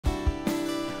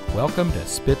Welcome to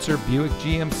Spitzer Buick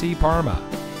GMC Parma,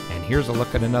 and here's a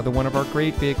look at another one of our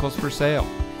great vehicles for sale,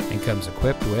 and comes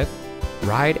equipped with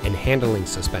ride and handling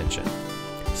suspension,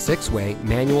 6-way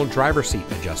manual driver seat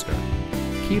adjuster,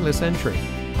 keyless entry,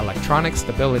 electronic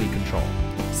stability control,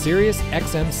 Sirius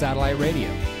XM satellite radio,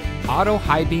 auto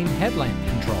high beam headlamp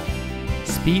control,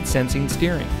 speed sensing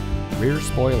steering, rear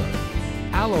spoiler,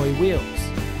 alloy wheels,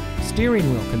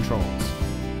 steering wheel controls,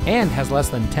 and has less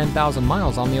than 10,000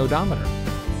 miles on the odometer.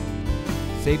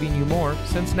 Saving you more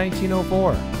since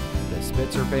 1904. The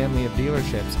Spitzer family of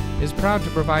dealerships is proud to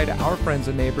provide our friends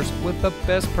and neighbors with the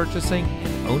best purchasing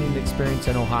and owning experience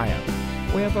in Ohio.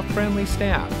 We have a friendly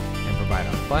staff and provide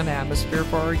a fun atmosphere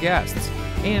for our guests.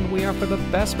 And we offer the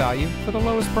best value for the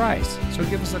lowest price. So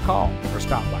give us a call or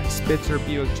stop by Spitzer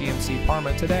Buick GMC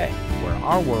Parma today, where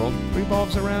our world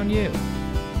revolves around you.